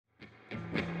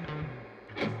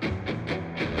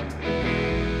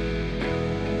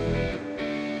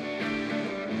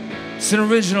It's an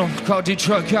original called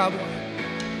Detroit Cowboy.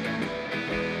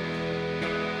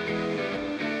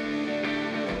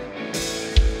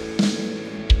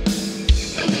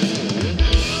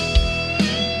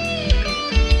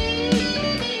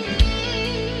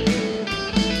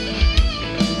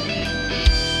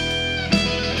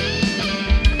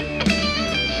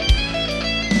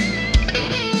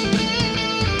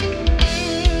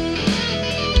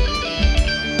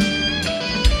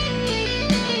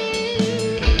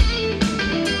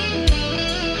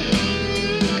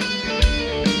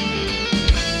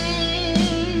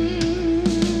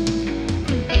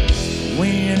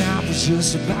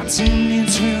 Just about 10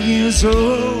 and 12 years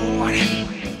old. He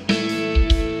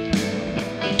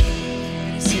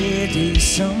said this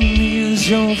summer is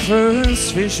your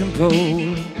first fishing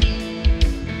pole.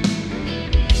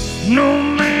 No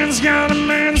man's got a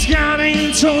man's got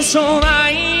a so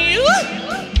right.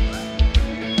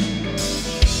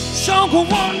 So go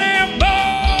on there,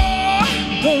 boy.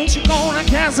 Won't you gonna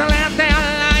castle out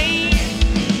that light?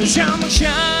 'Cause I'm a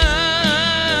child.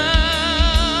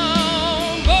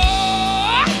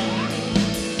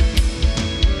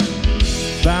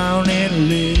 Found in a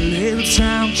little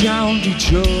town called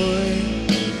Detroit.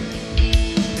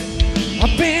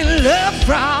 I've been loved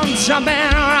from, I've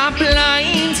been robbed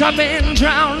blind, I've been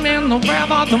drowned in the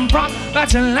river, the brook,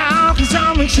 but loud 'cause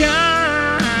I'm a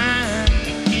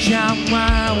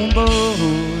wild boy,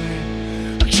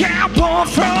 a cowboy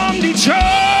from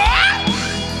Detroit.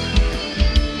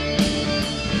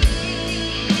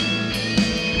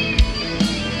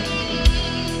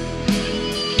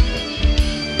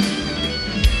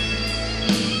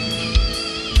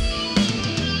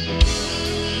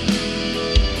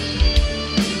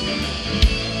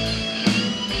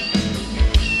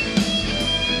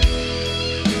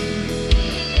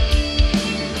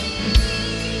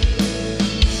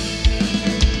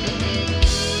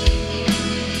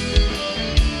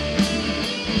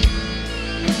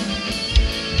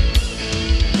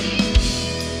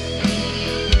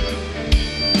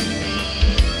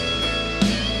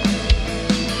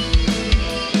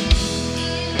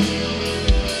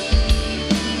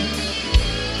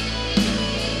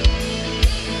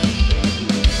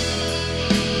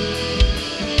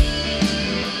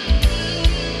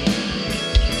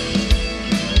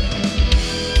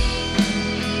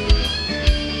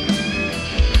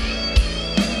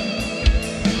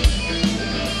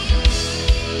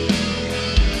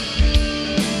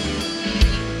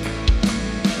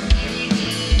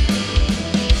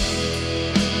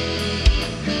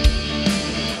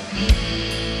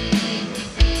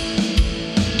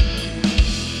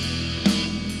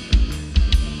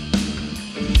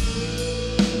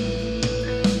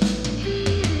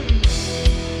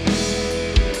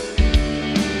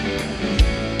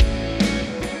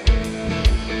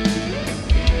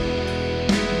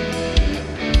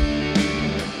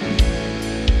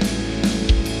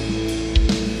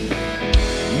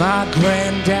 My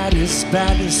granddaddy's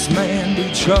baddest man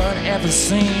Detroit ever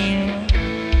seen.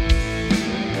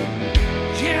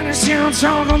 Yeah, this town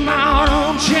talking about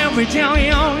old Jerry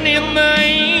down in the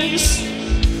east.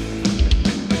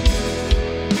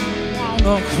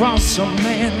 Walk across a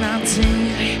man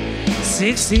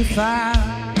 1965.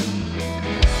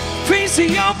 Face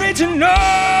the original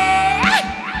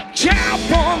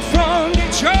cowboy from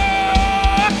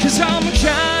Detroit. 'Cause I'm a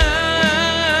cowboy.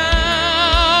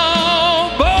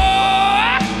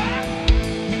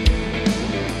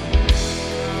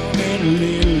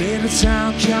 Little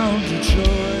town called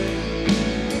Detroit.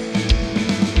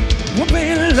 We've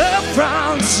been loved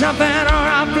from, I've been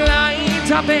robbed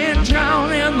blind, I've been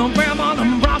drowned in the river, the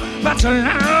brook, but so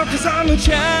loud 'cause I'm a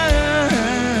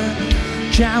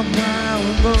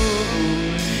cowboy,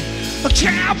 a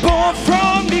cowboy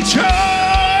from Detroit.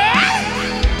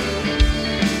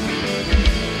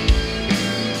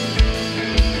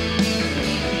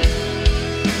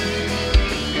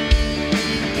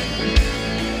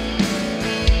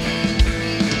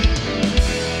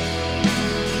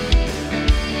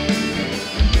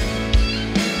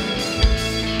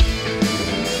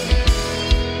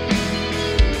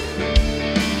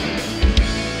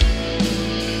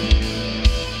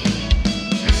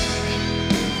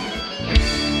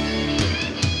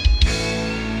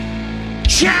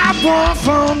 Cowboy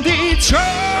from Detroit.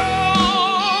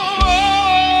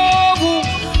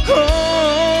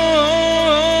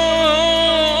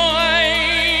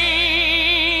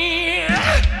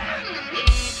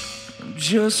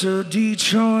 Just a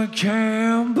Detroit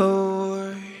cowboy.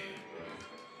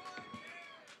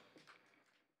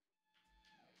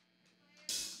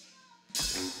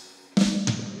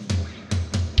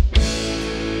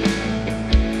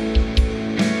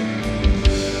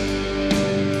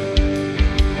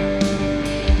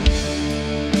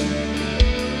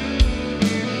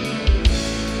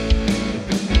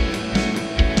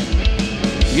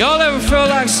 Y'all ever feel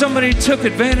like somebody took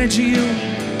advantage of you?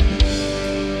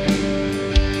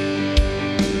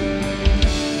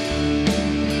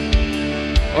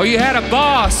 Or you had a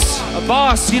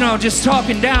boss, you know, just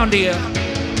talking down to you.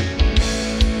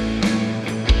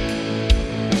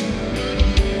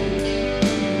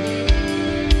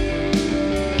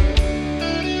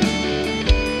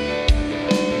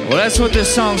 Well, that's what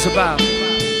this song's about.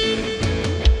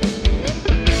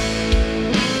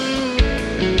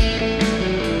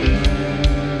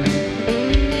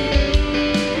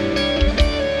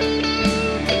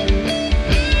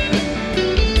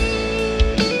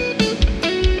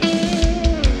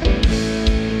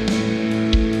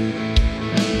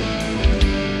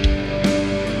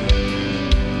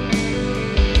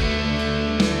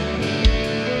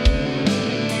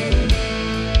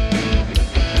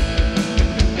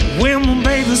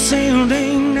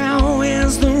 Sailing now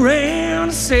as the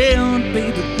rain sailed,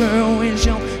 baby girl, where's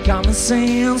your common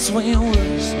sense? When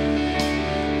was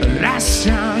the last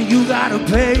time you got a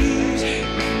pay?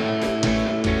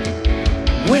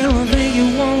 Well, I think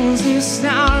it was this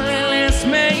time that last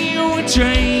May we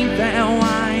drank that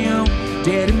wine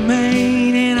Daddy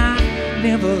made, and I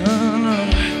never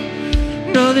heard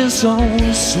nothing so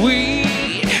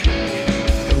sweet.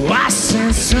 I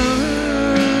said, son,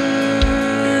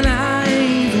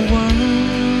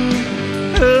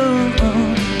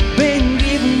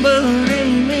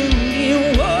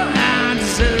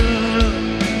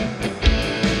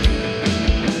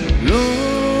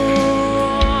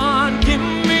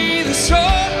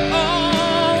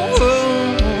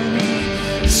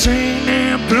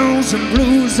 and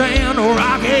blues and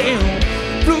rock and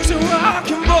blues and rock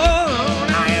and roll.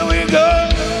 Now here we go.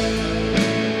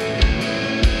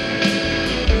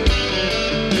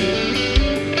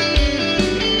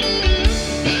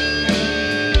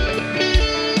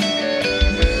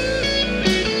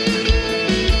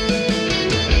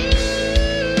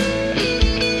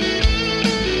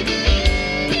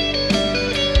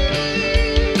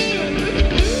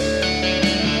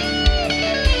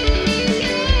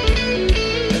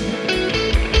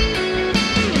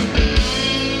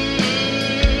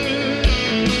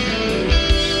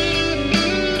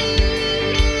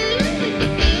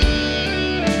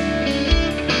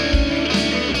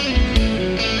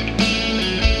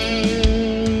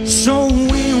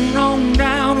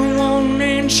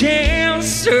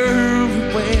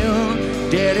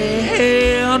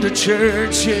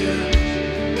 Church here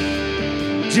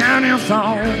down in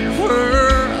Fort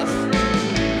Worth.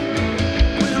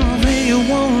 Well, there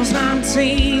was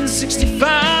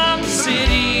 1965. The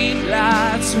city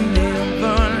lights were never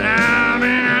out,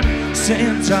 and I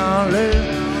said, darling,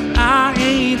 I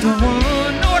ain't the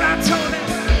one. Know what I told him?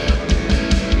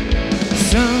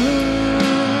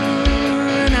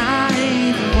 Son, I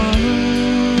ain't the one.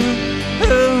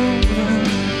 Oh,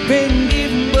 been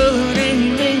given, but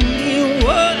ain't been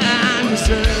what I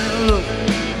deserve.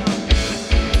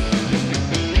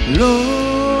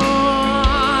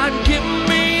 Lord, give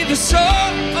me the soul.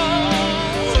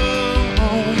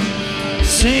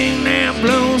 Sing them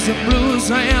blues and blues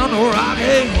and rock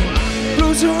and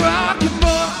blues and rock and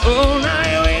roll. Now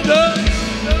here we go.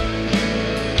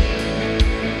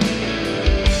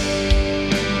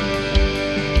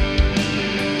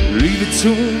 Leave it to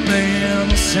me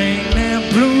to sing them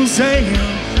blues and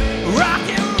rock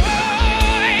and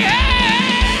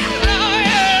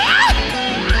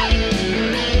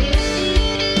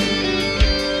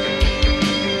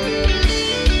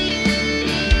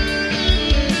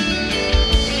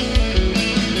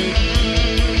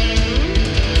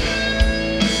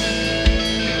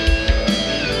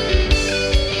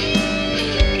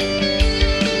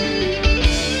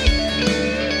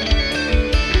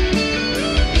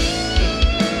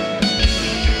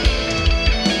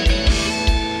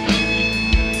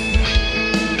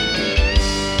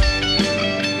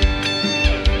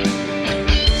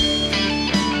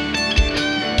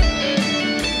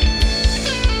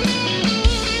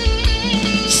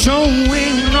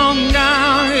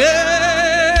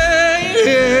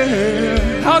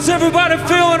How's everybody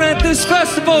feeling at this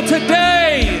festival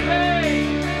today?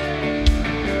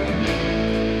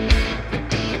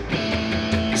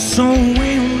 So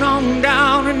we went on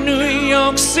down to New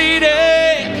York City.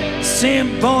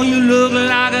 Said, boy, you look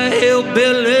like a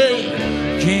hillbilly.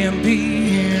 Can't be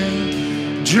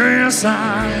here dressed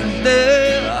like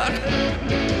that.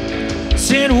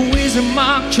 Said, where's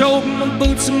my coat, my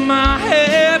boots, and my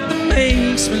hat that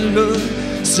makes me look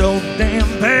so damn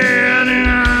bad? And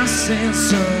I said,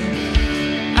 son,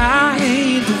 I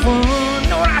ain't the one.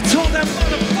 Know what I told that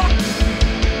motherfucker?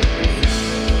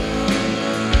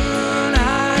 Son,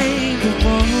 I ain't the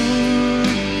one.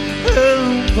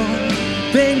 Oh,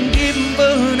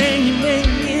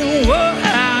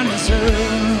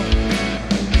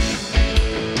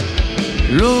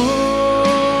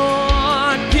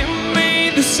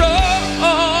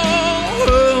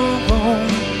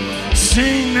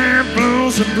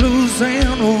 and blues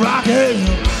and rockin',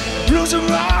 blues and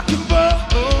rockin'.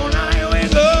 Now here we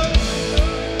go,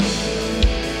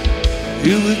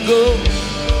 here we go.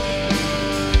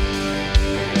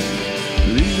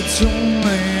 Leave it to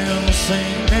me to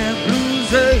sing that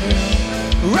blues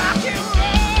and rockin'.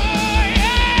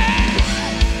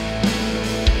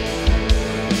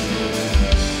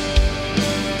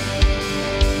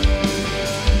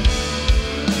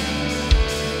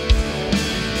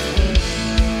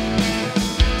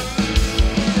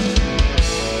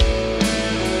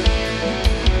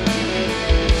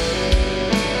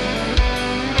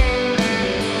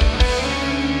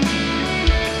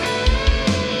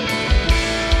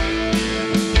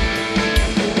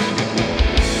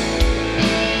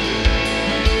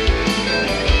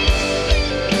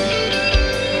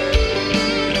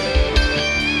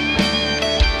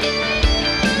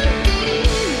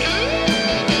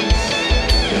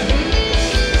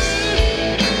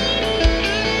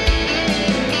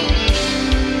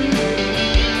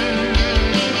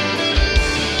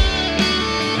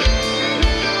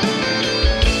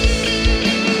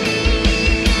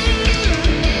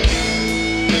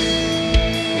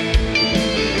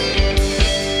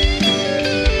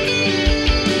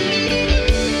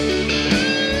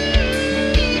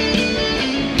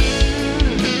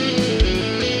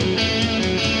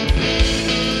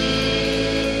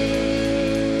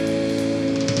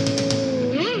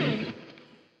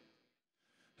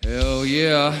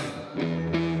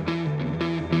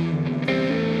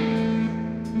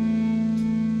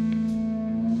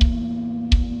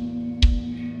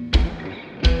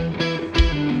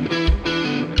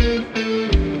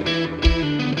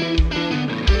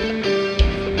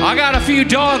 I got a few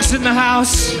dogs in the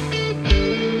house.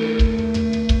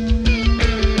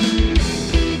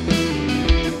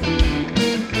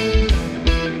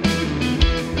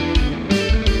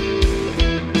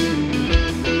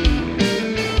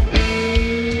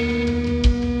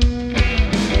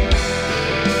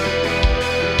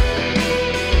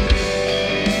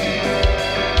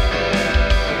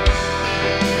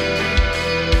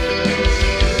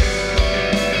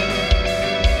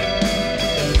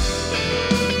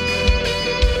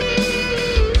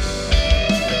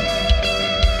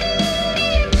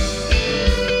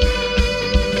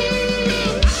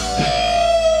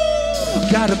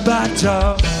 Got a bad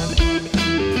dog.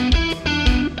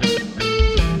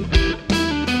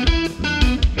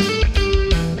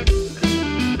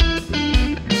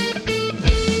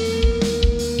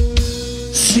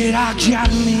 Said I got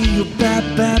me a bad,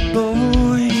 bad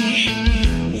boy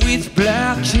with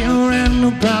black hair and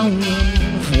a brown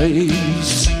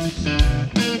face.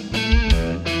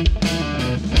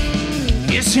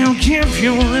 Yes, he'll give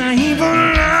you an evil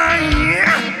eye.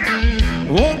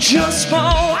 Won't just for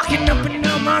walking up and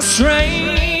down my street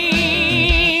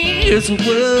as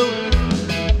well.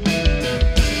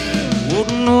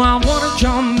 Wouldn't know I wanna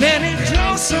come any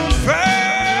closer,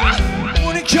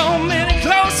 wanna come any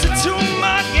closer to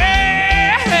my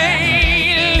game.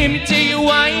 Let me tell you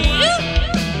why.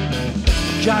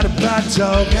 Got a bad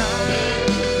dog.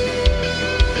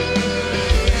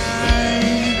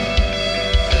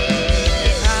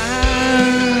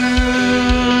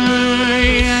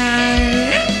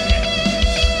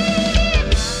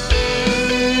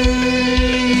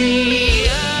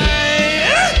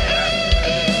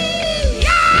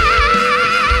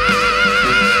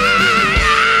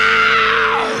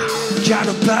 Got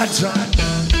a bad time.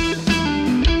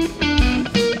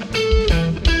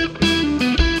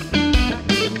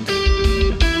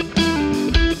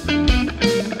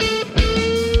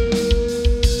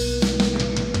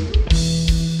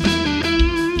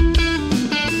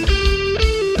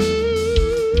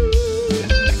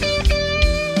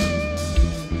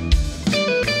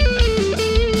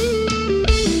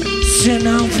 Said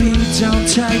now we don't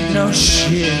take no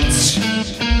shit,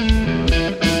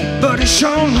 but it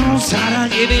sure knows how to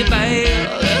give it back.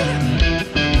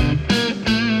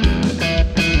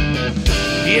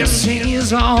 Yes, he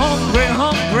is a hungry,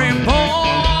 hungry boy,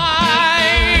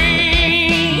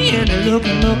 and he's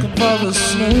looking for the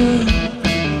snow.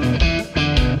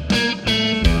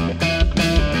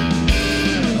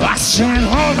 I said,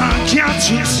 hold on, can't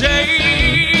you say?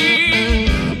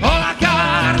 All I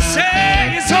gotta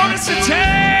say is all it's a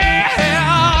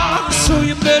tale, so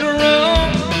you better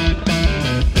run.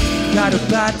 Got a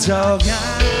bad dog.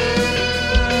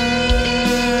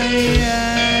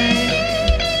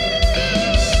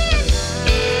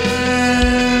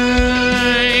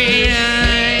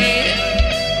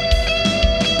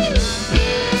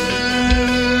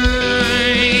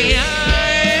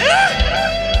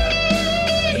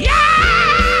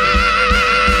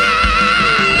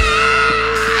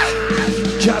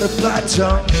 got a flat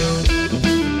tongue.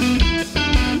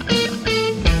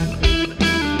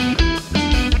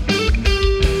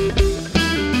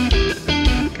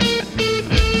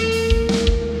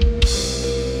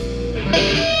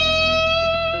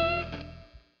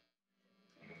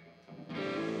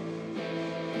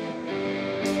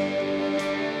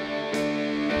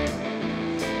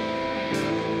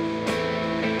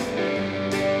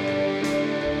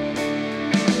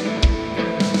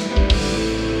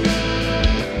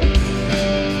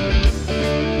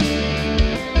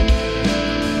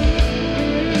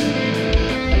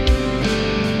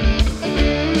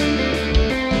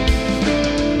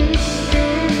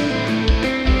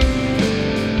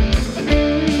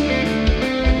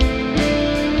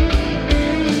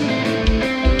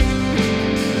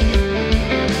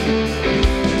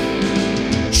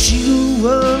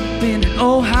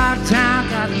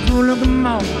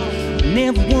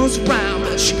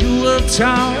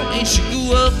 Tall, and she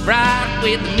grew up right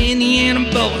with the Indiana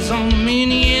boys on the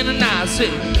Indiana nights.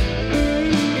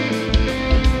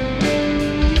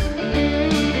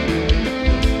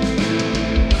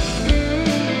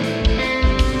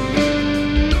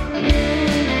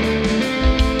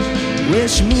 Well,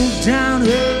 she moved down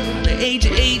here at the age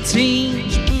of 18.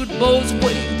 She put the boys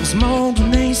away, was more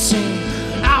than they seen.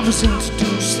 I was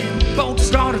introduced and both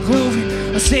started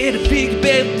grooving. I said I pick a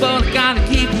baby, but I gotta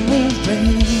keep it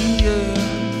moving.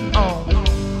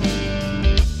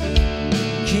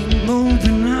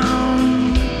 Moving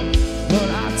on, but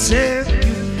I tell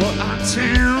you what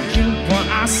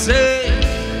I say.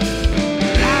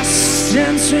 Last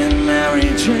dance with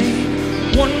Mary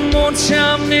Jane. One more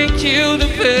time, they kill the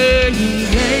pain.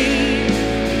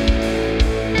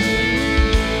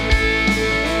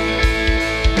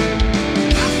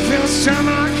 I feel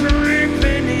stomach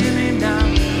creeping in and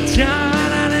out.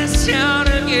 Down and down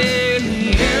again.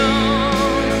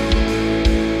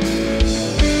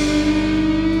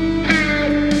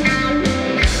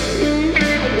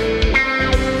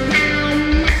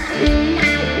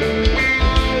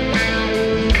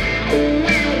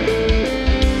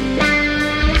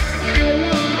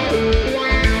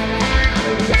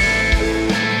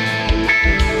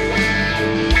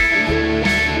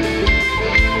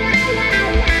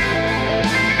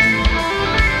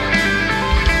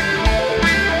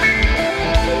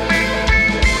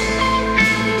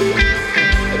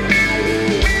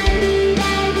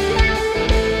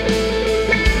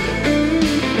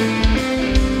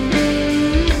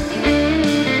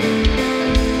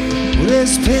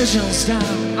 Pigeons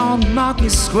down on Market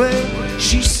Square.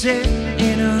 She said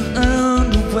in her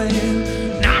underwear,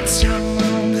 nighttime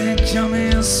won't be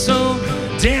coming soon,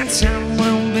 daytime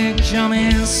won't be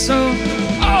coming soon.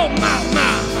 Oh my,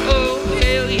 oh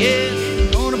hell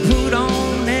yeah. Gonna put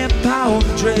on that power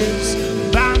dress,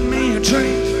 buy me a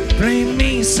drink, play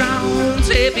me a song,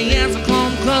 take me as I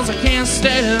come, cause I can't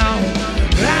stay long.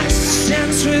 Last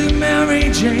dance with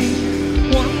Mary Jane.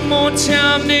 One more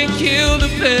time, they kill the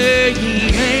pain.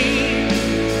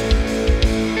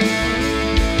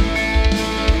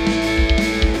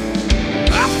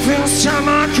 I feel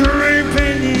summer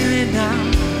creeping in and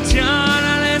out.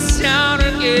 Down, let's down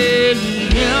again.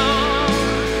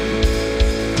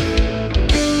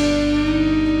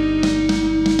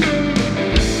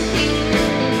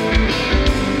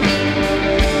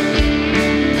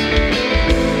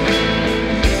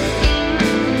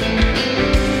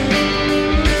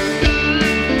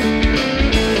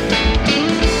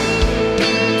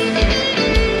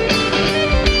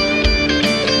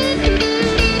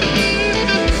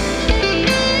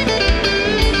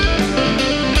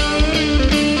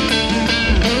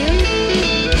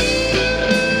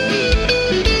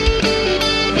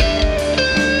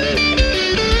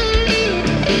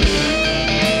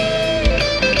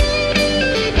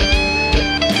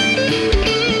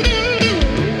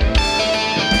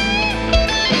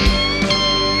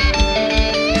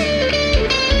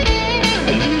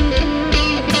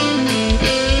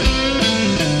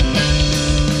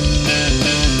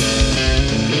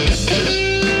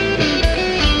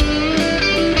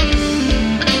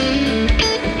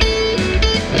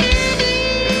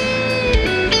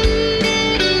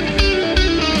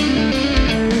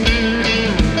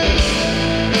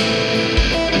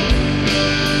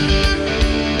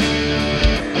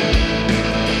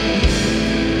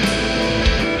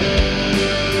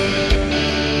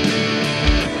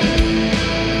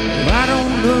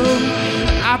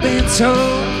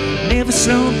 told, never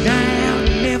slow down,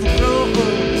 never grow old.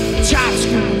 Tired of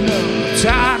screwing up,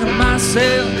 tired of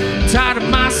myself, tired of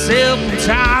myself, I'm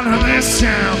tired of this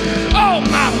town. Oh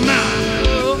my,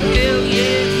 oh hell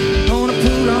yeah, gonna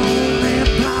put on that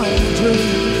power drug,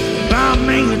 buy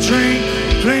me a drink,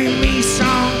 play me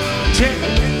some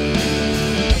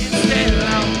instead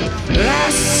of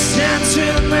last dance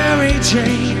with Mary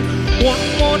Jane. One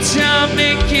more time to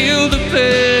kill the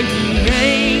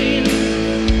pain.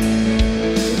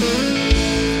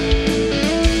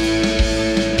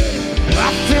 I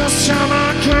feel summer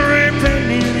creeping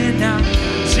in and out.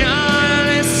 Time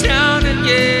is down and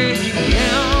yeah.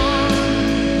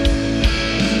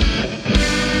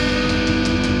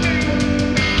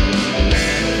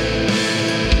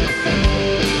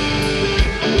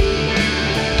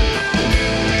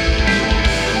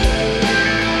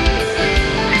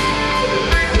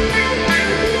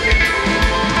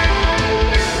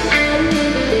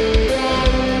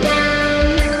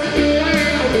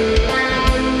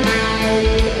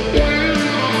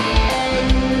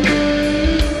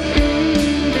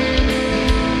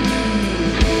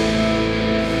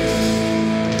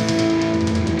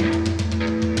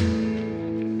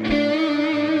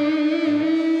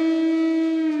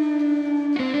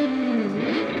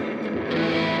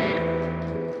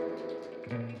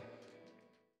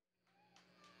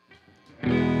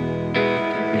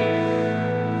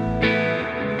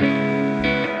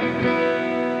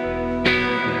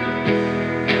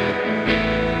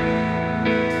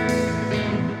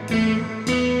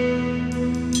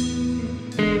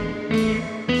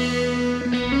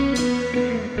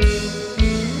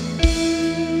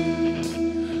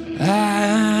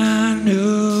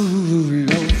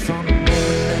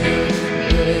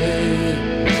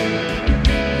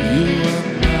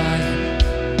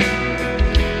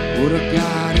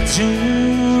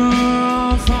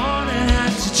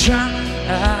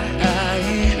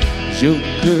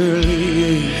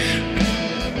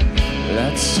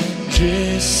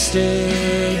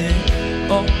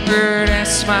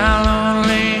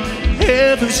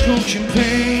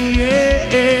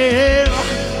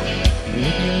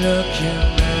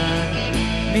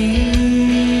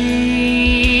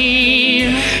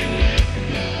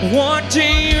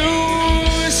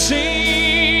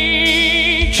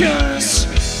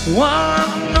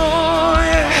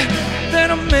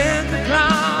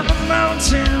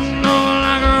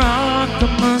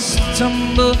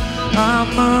 I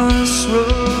must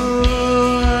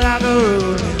roll like a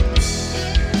rolling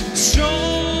stone.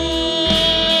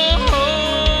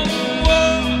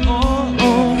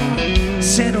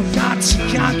 Said I've got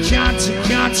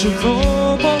to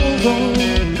roll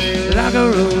like a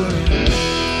rolling.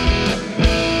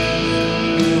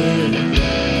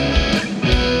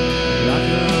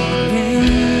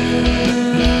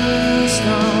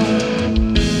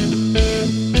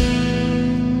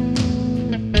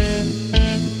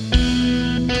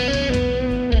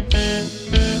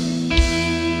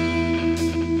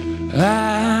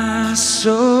 I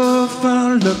so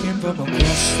far looking from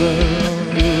across the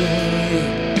room.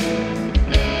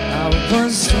 I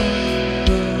was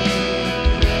stronger.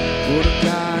 What I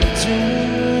gotta do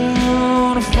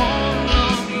to fall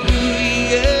on you,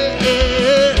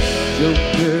 yeah.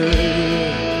 Joker.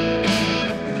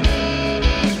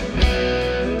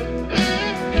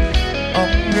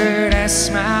 Under that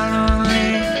smile only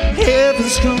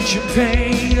heaven's going to pay,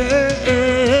 yeah.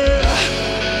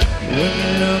 When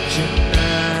you look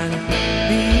at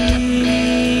me,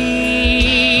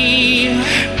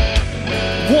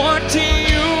 what do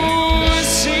you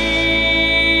see?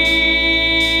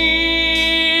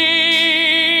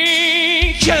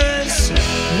 'Cause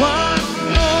one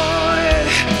more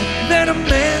that a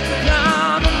man can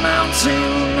climb a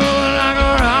mountain, or like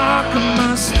a rock I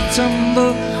must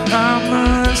tumble, I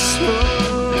must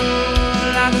roll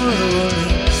like a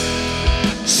rolling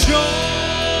stone.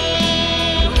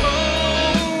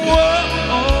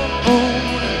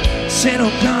 Said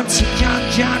I've got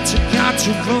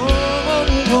to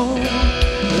roll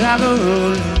like a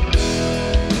rolling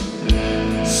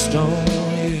stone,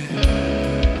 yeah.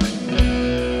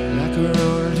 Like a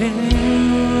rolling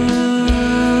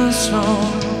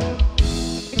stone.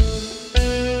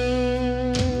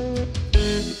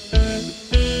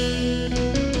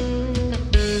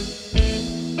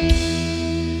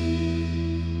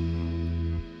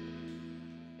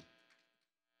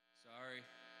 Sorry.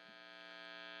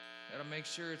 Gotta make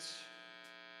sure it's...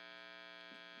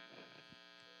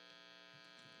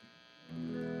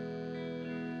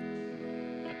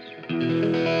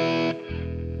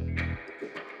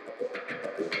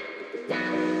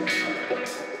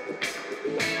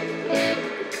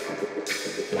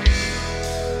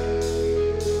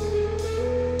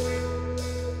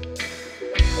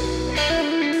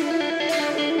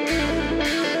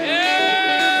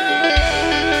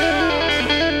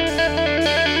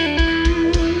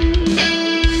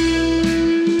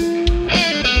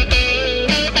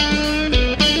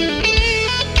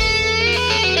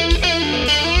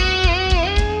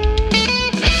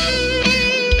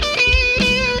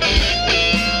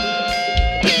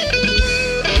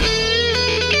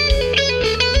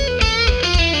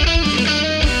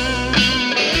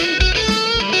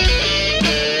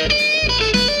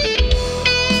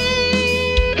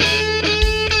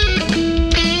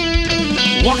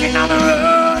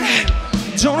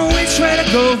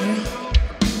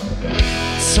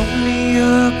 only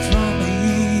up from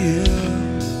here.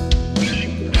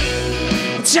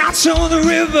 Down to the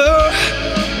river,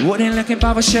 wooden looking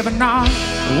Baba Chevrolet.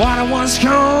 Water was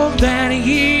cold, then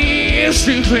years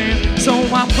sleeping. So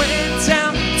I went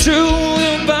down to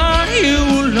the bayou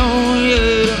alone,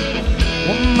 yeah.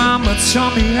 Well, Mama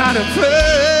taught me how to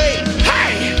pray.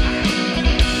 Hey!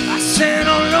 I said,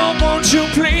 oh Lord, won't you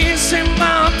please save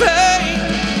my pain?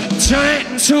 Turn it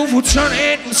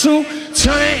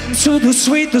into the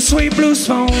sweet blues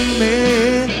for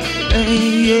me.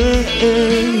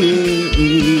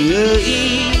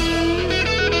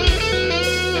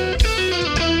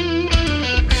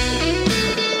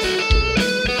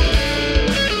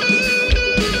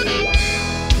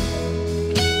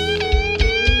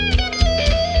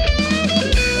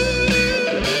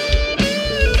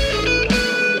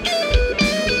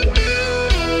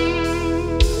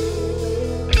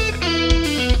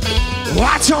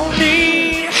 I don't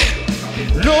need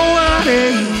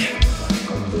nobody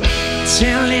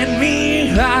telling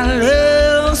me I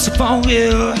love so for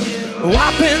you.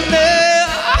 I've been there,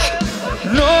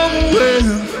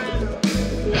 nowhere,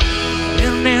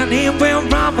 and anywhere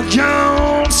I'm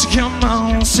gone. So come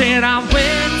on, said I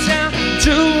went down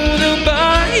to the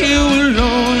bayou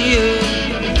alone,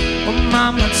 yeah. Well,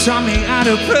 Mama taught me how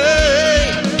to pray.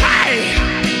 Hey,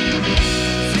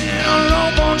 said, oh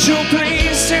Lord, won't you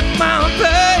please save my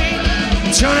pain?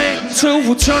 Turn it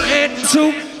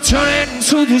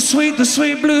into the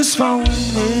sweet blues for me.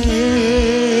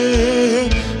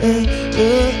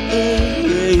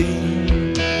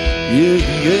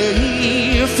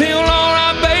 You feel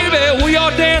alright, baby? Will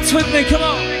y'all dance with me? Come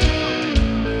on.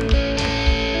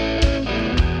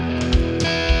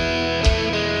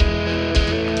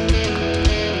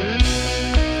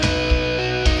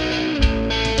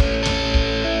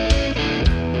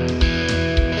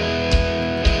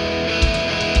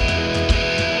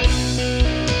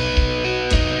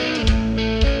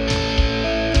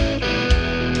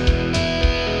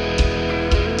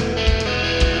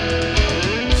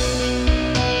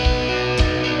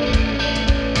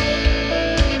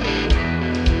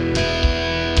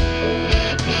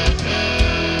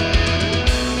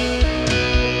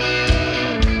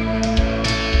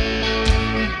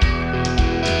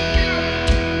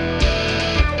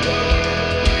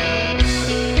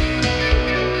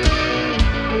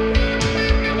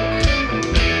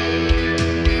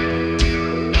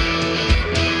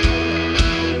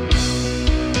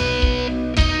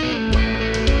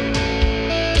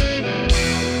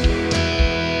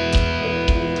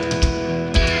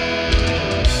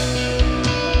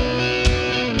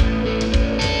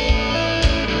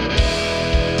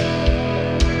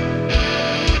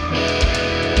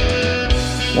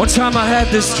 One time I had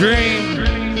this dream,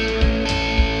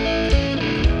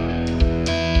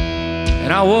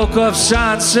 and I woke up,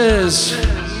 sign says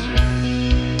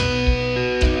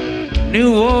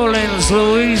New Orleans,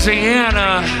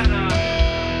 Louisiana.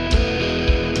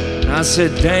 And I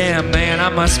said, damn man, I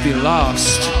must be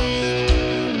lost.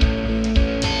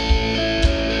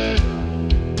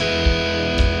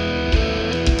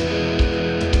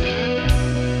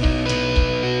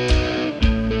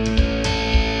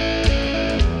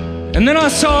 And then I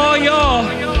saw y'all,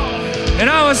 and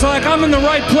I was like, I'm in the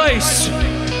right place.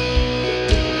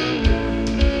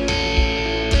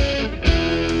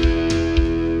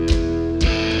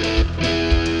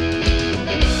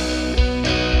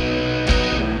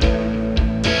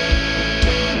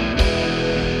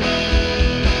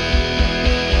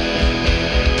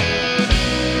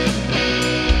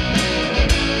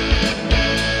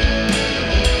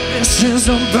 This is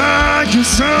a bayou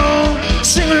song.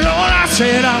 Sing along, I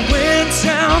said I went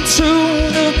down to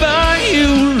the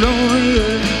bayou alone,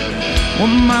 yeah. Well,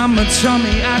 Mama taught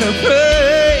me how to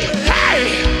pray. Hey!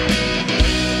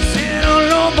 Said, oh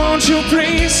Lord, won't you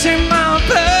please save my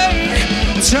pain?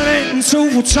 Turn it into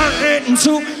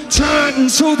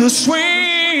the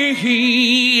sweet,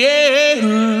 yeah,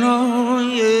 Lord,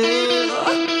 yeah.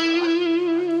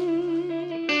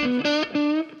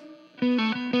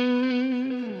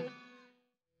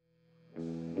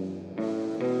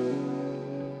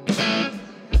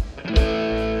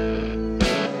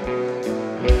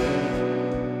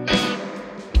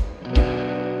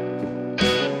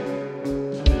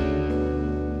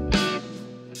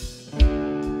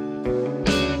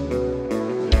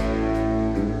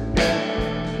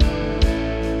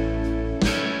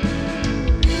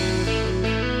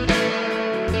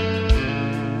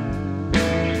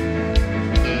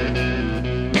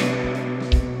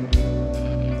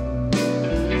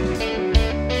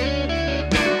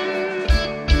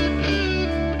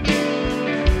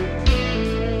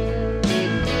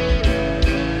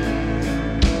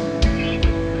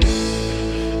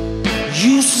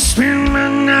 spend my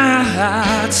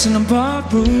nights in the bar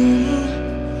room.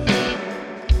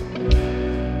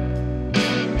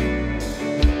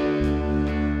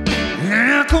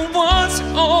 Like I was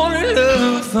only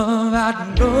love I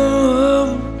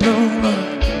know, no.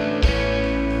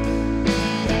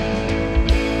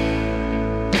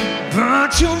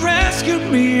 But you rescued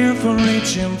me from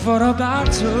reaching for the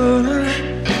bottle.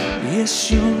 Yes,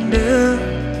 you did,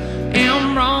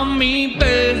 and brought me back.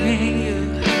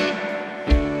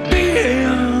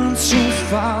 Been too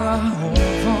far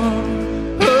over.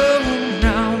 Oh,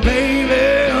 now, baby,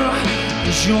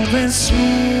 'cause you've been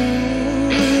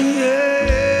smooth,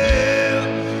 yeah.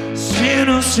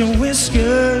 Sinners and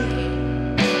whiskey.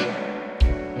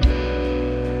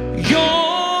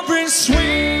 You've been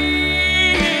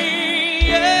sweet,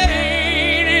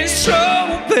 yeah. It's so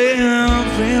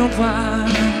real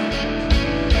wine.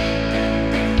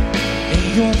 And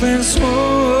you've been smooth.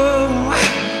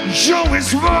 You've been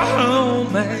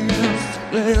smooth, man.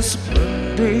 Last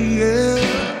day,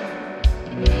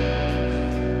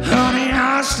 honey,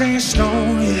 I stay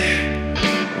stoned.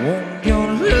 Want your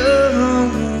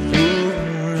love all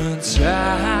the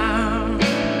time,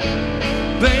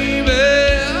 baby.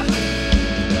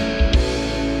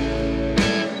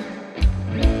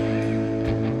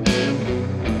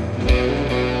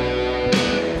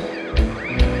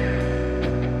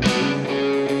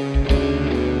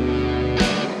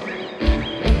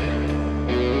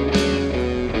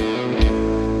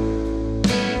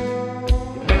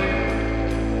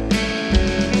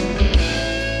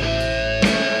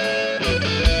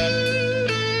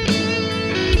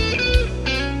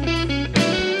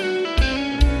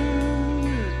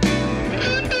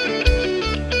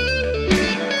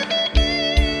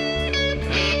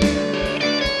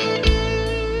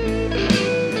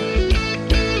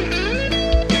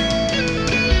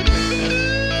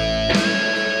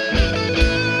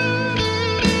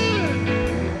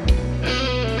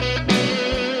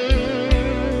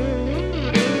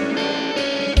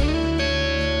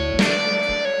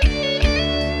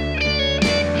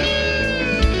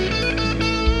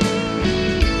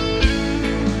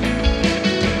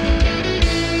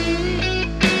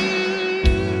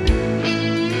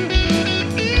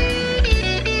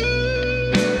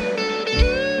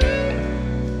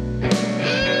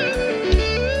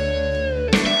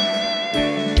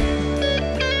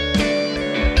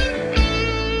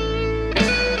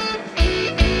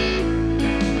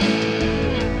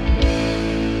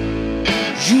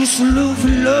 Used to look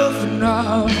for love in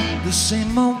all the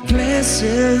same old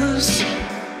places.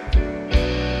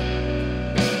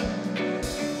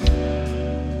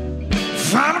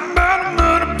 Find about a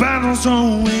murder battles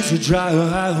always to drive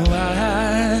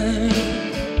high.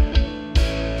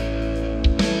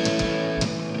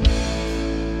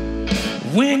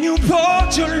 When you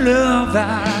poured your love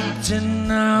out and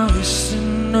now it's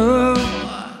enough.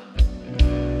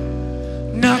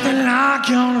 Nothing like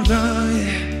your love.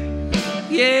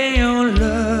 Yeah, your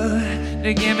love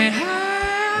to get me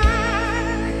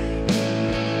high.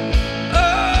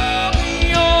 Oh,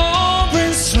 you've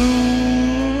been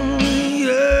smooth,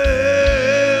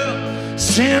 yeah.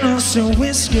 Sinners and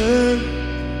whiskey.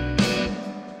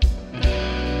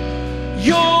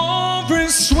 You've been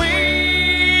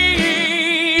sweet,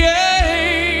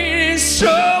 yeah.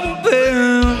 So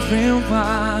very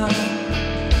wine.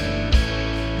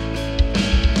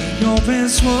 You've been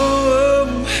smooth.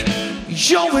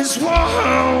 You've been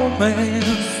warm, man,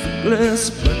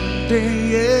 last day,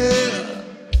 yeah.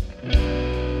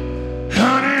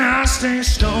 Honey, I stay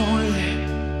stoned.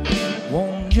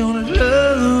 Want your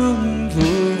love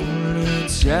all the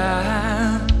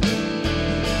time.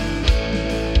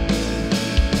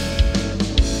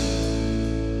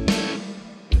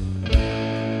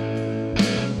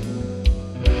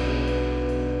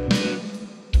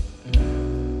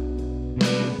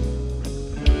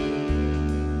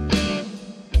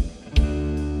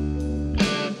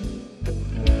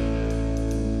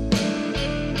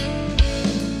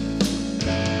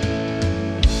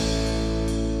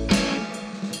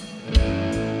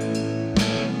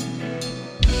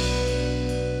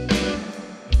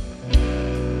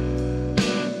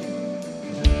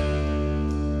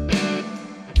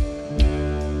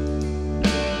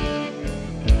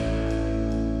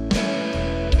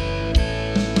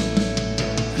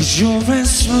 You've been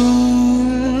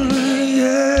smooth,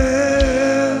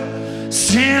 yeah.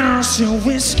 Sinners and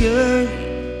whiskey.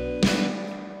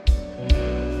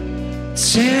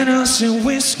 Sinners and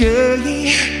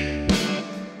whiskey.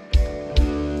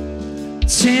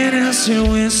 Sinners and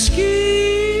whiskey.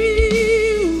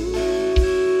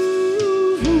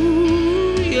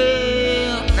 Ooh,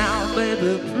 yeah. Now,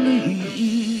 baby,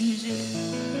 please.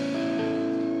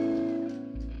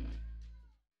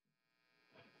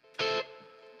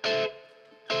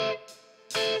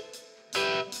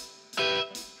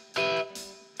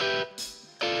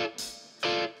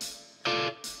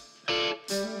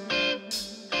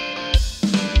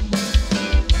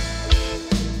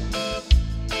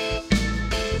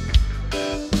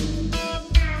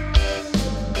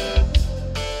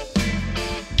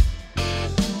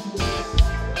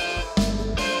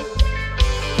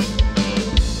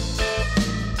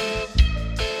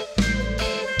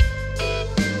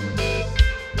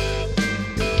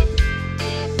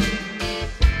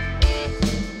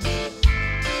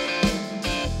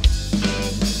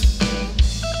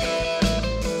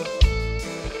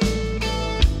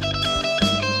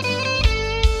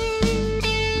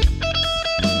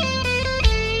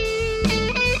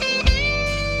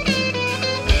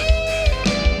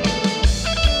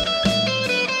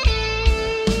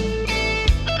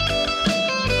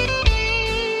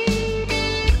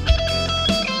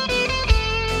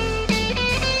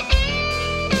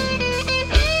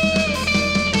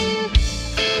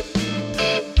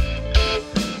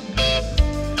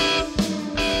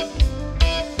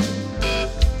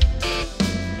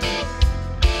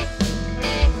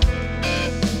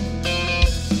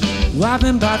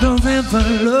 stopping by the river,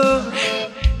 look,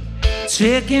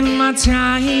 taking my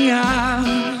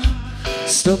time,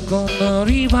 stuck on the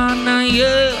river now,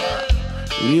 yeah,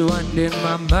 rewinding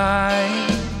my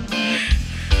mind.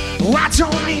 I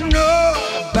don't need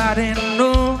nobody,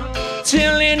 no,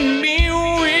 telling me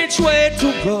which way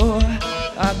to go.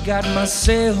 I got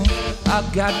myself, I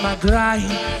got my grind,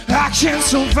 I can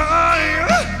survive.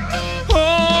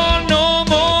 Oh, no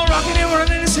more rocking and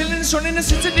running and stealing, running and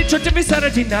sitting in the church every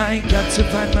Saturday night. Got to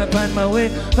find my way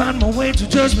to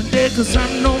judgment day, 'cause I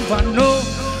know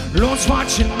Lord's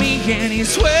watching me and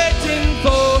He's waiting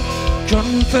for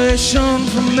confession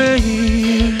from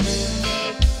me.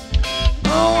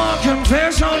 Oh, a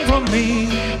confession from me.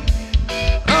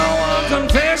 Oh, a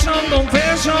confession,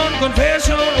 confession.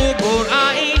 Oh, but I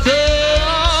ain't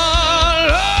done.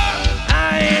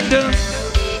 I ain't done.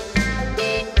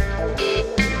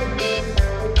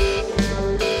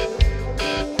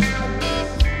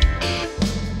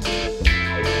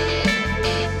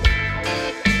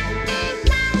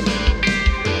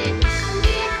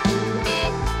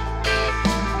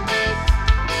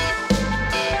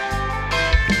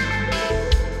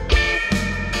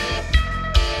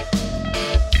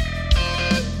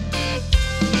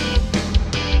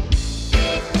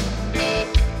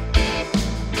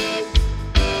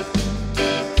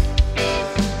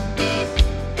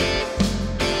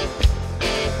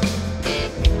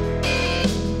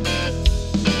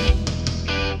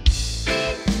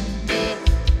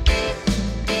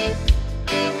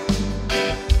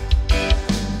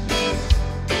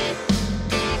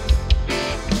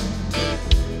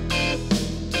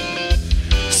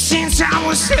 Since I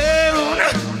was young,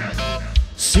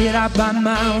 said I buy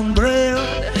my own bread.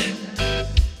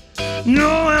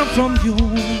 No help from you,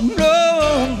 no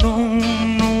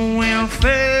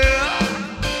welfare.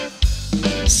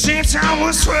 Since I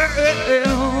was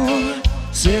 12,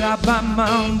 said I buy my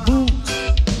own boots.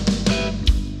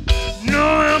 No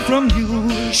help from you,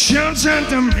 shelter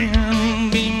the man,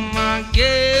 be my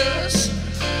guest.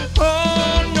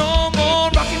 Oh, no more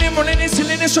rocking and rolling and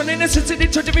stealing and running and sitting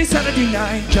in church every Saturday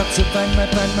night. Got to find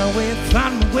my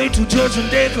way to judgment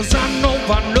day, 'cause I know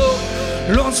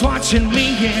Lord's watching me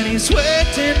and He's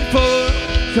waiting for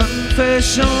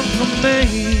confession from me.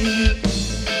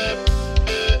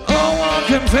 Oh, a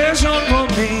confession from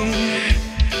me.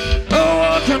 Oh,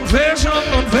 a confession.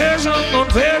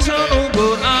 Oh,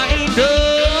 but I ain't done.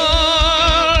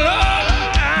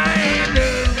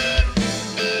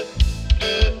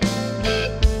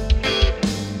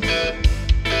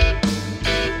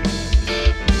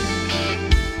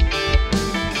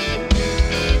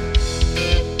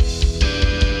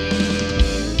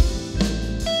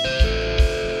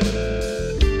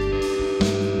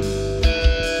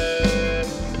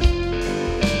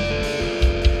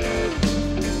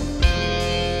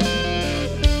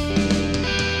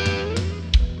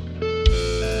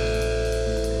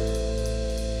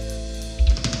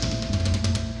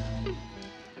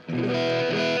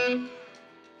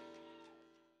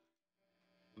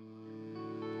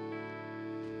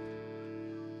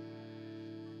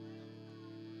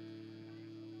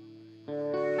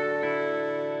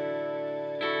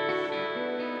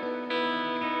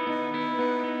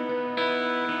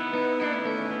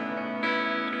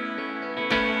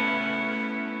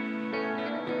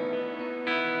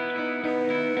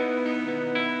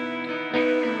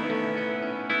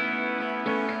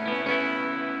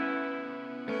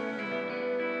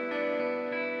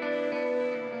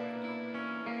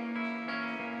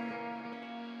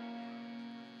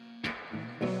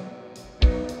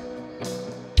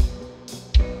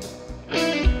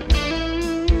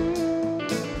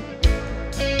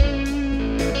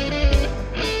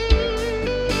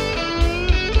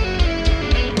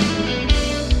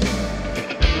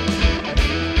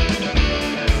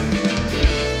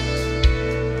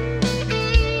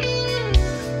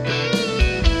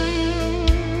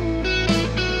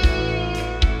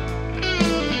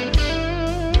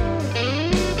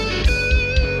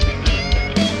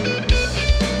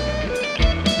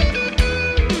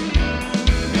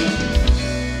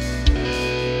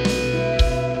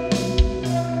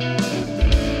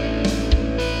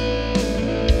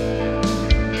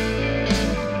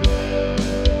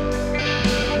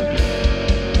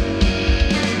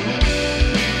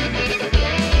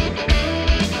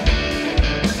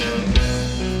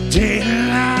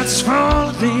 Daylight's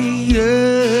falling,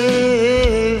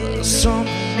 yeah, sun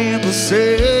never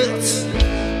sets,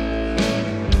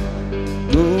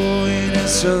 going in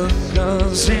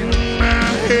circles in my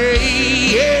head,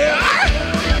 yeah.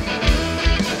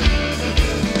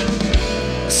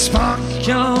 Spark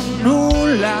your new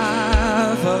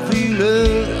life, I feel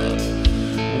it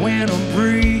when I'm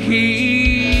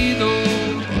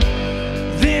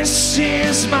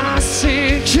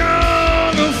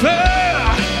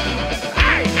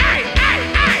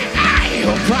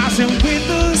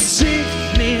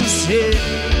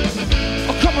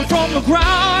from the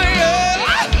ground, yeah.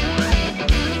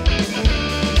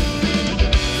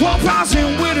 One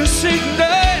rising with a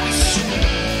sickness.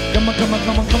 Come on, come on,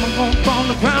 come on, come on, come on from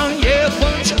the ground, yeah.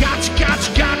 What you got, you got,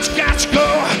 you got, you got, you go.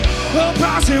 One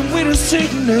rising with a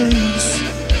sickness.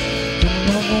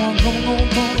 Come on, come on, come on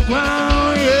from the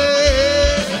ground,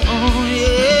 yeah. Oh,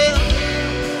 yeah.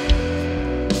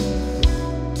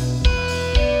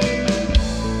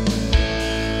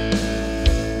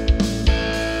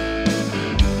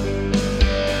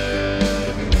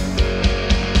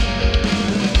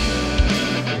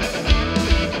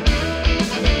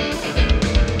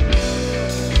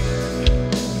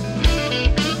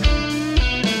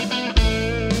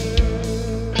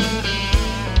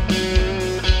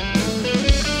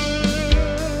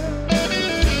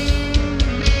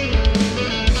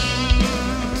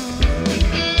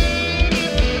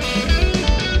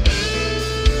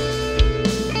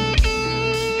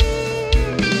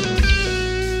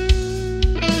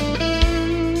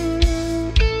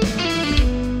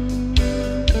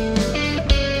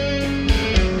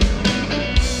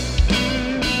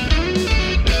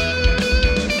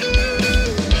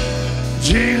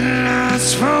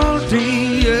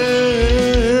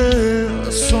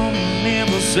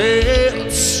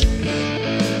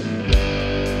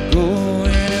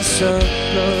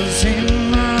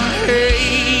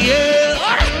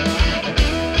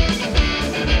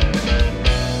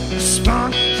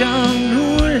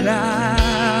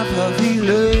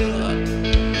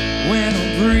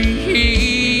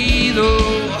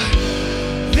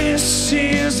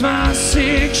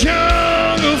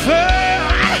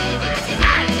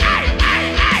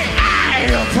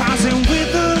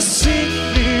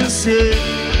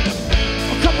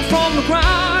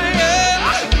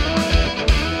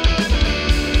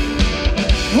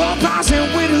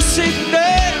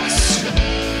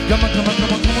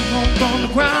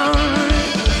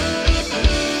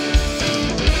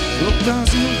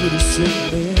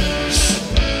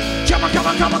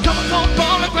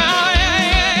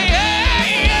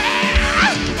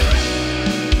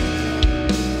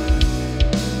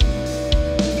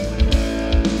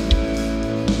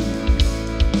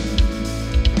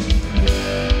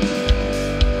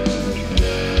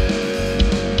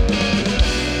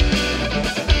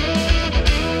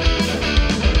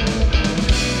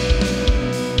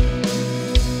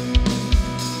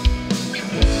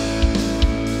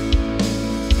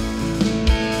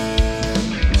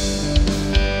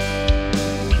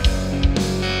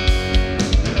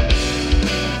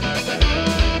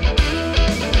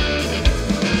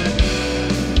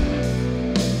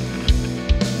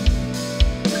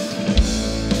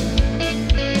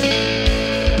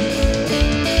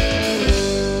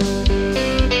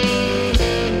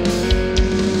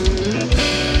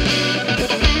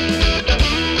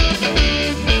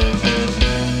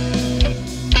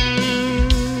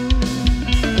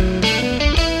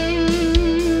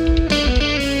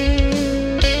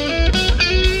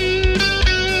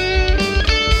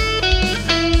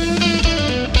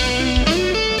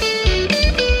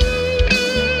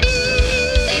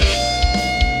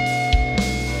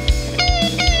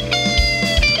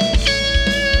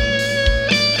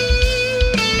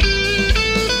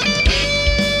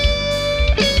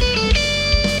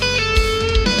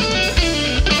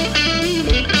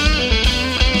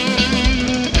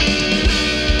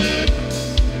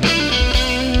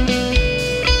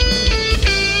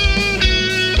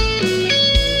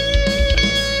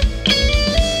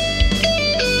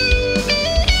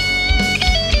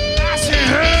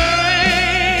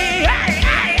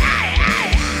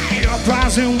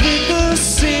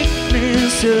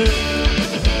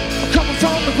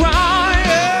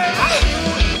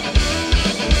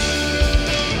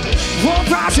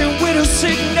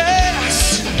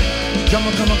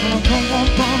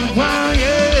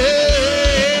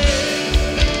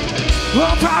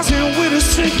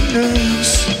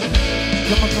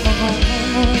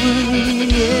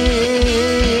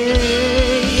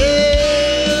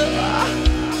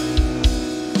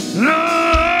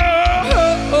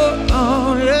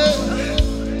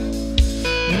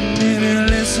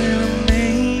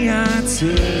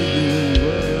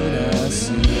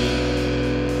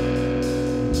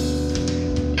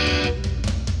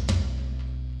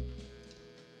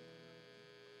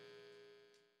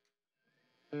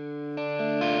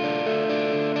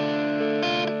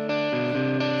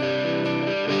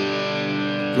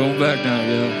 Going back now,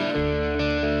 yeah.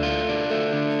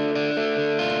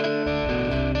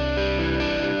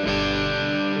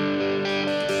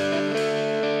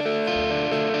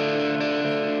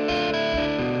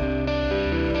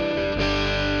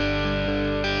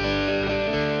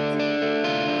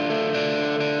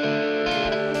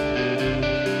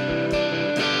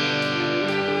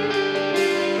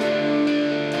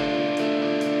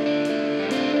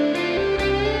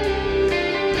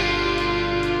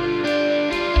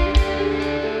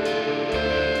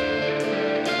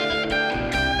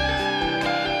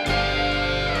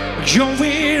 You're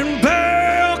in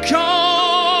back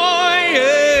on,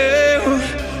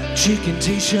 yeah. Chicken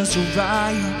t-shirts are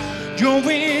right. You're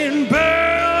in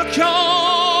back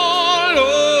on,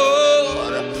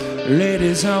 Lord.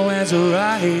 Ladies always are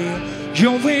right.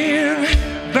 You're in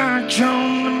back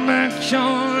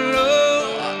on,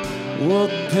 Lord.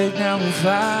 Wouldn't pick down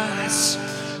fights.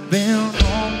 Been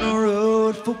on the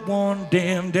road for one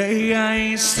damn day. I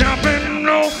ain't stopping,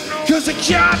 no, 'cause I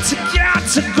got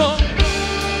to go.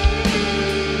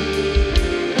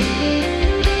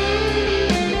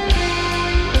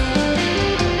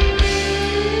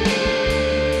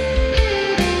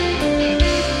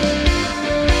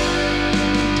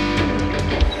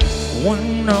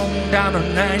 Went on down to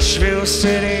Nashville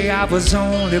City, I was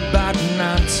only about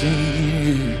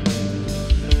 19.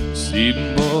 See,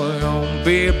 boy, gonna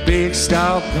be a big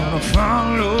star, gonna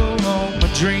follow all my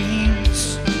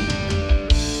dreams.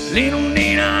 Little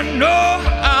did I know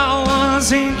I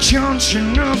was in country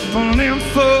up on them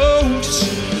folks.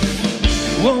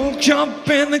 Woke up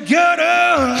in the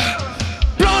gutter,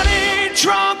 bloody,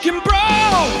 drunk and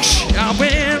broke. I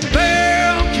went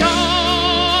back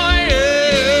on, yeah.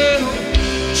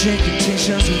 Chicken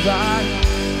t-shirts are right.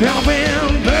 I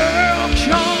went back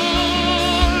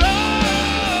on,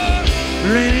 Lord.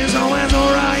 Ladies always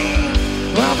alright.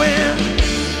 I went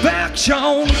back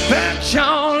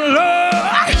on,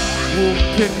 Lord. We'll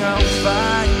pick out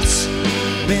fights.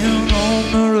 Been on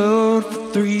the road for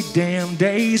 3 damn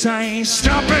days. I ain't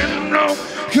stopping, no,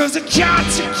 'cause I got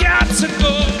to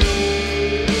go.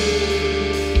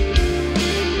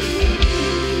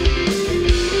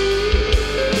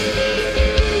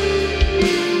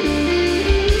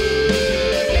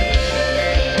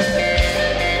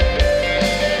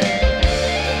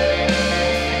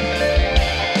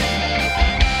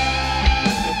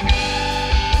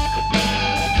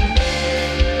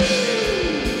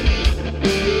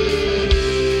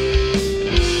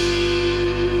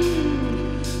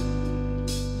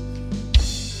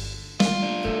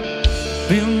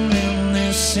 Been in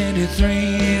this city 3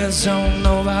 years, don't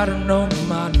nobody know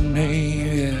my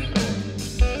name.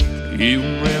 You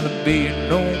really be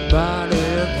nobody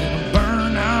than a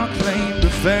burnout claim to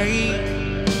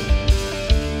fame.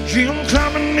 You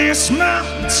climbing this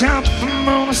mountain top, I'm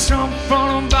gonna stomp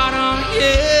on the bottom,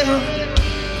 yeah.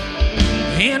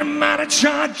 And I might have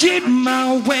tried to get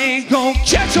my way, gonna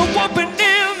catch a whooping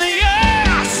in the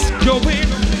ass.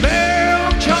 Going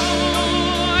back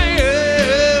on,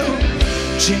 yeah.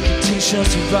 Chicken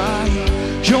t-shirts are right.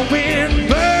 You're in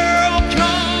back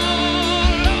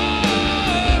on,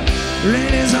 Lord.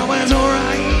 Ladies always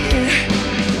alright.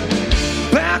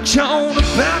 Back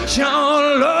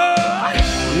on, Lord.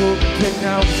 We'll pick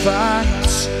out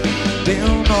fights.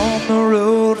 Been on the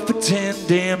road for 10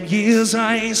 damn years.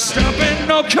 I ain't stopping,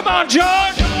 no, come on,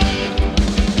 George.